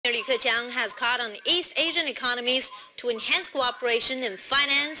Li Keqiang has called on East Asian economies to enhance cooperation in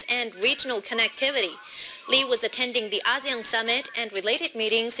finance and regional connectivity. Li was attending the ASEAN Summit and related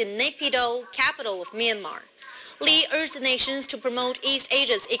meetings in Naypyidaw, capital of Myanmar. Li urged the nations to promote East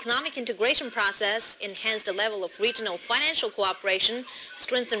Asia's economic integration process, enhance the level of regional financial cooperation,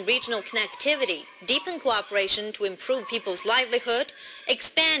 strengthen regional connectivity, deepen cooperation to improve people's livelihood,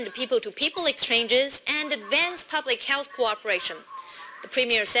 expand people-to-people exchanges, and advance public health cooperation. The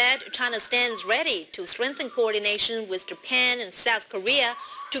Premier said China stands ready to strengthen coordination with Japan and South Korea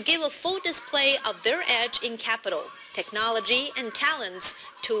to give a full display of their edge in capital, technology, and talents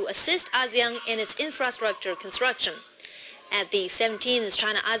to assist ASEAN in its infrastructure construction. At the 17th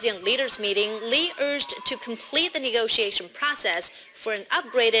China-ASEAN Leaders Meeting, Li urged to complete the negotiation process for an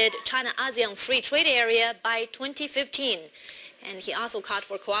upgraded China-ASEAN Free Trade Area by 2015. And he also called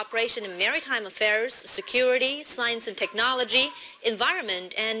for cooperation in maritime affairs, security, science and technology,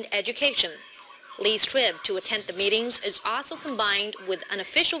 environment, and education. Li's trip to attend the meetings is also combined with an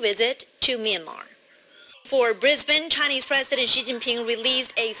official visit to Myanmar. For Brisbane, Chinese President Xi Jinping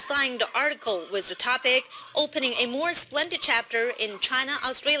released a signed article with the topic "Opening a More Splendid Chapter in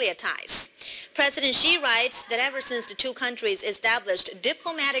China-Australia Ties." President Xi writes that ever since the two countries established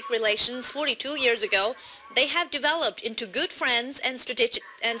diplomatic relations 42 years ago, they have developed into good friends and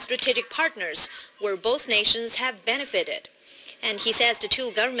strategic partners where both nations have benefited. And he says the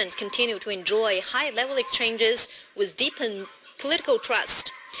two governments continue to enjoy high-level exchanges with deepened political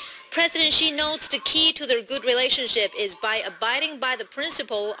trust. President Xi notes the key to their good relationship is by abiding by the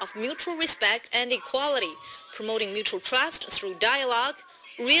principle of mutual respect and equality, promoting mutual trust through dialogue,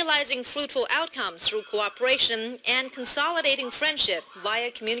 realizing fruitful outcomes through cooperation, and consolidating friendship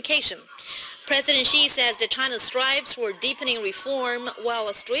via communication. President Xi says that China strives for deepening reform while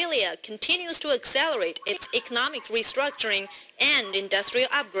Australia continues to accelerate its economic restructuring and industrial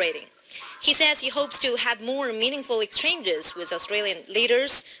upgrading. He says he hopes to have more meaningful exchanges with Australian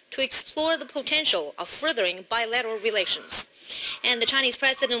leaders to explore the potential of furthering bilateral relations. And the Chinese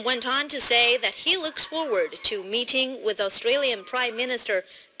president went on to say that he looks forward to meeting with Australian Prime Minister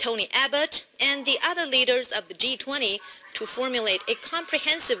Tony Abbott and the other leaders of the G20 to formulate a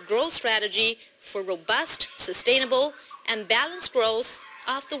comprehensive growth strategy for robust, sustainable, and balanced growth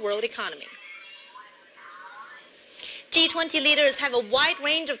of the world economy. G20 leaders have a wide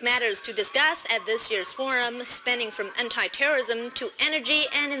range of matters to discuss at this year's forum, spanning from anti-terrorism to energy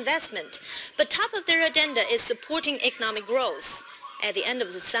and investment. But top of their agenda is supporting economic growth. At the end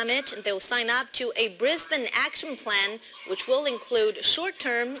of the summit, they will sign up to a Brisbane Action Plan, which will include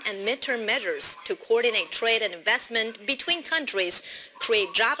short-term and mid-term measures to coordinate trade and investment between countries,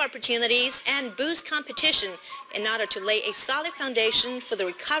 create job opportunities, and boost competition in order to lay a solid foundation for the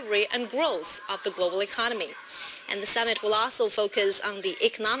recovery and growth of the global economy. And the summit will also focus on the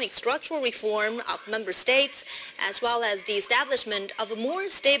economic structural reform of member states, as well as the establishment of a more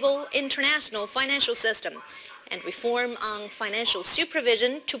stable international financial system, and reform on financial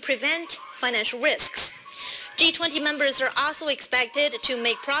supervision to prevent financial risks. G20 members are also expected to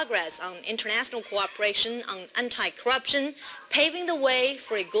make progress on international cooperation on anti-corruption, paving the way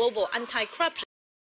for a global anti-corruption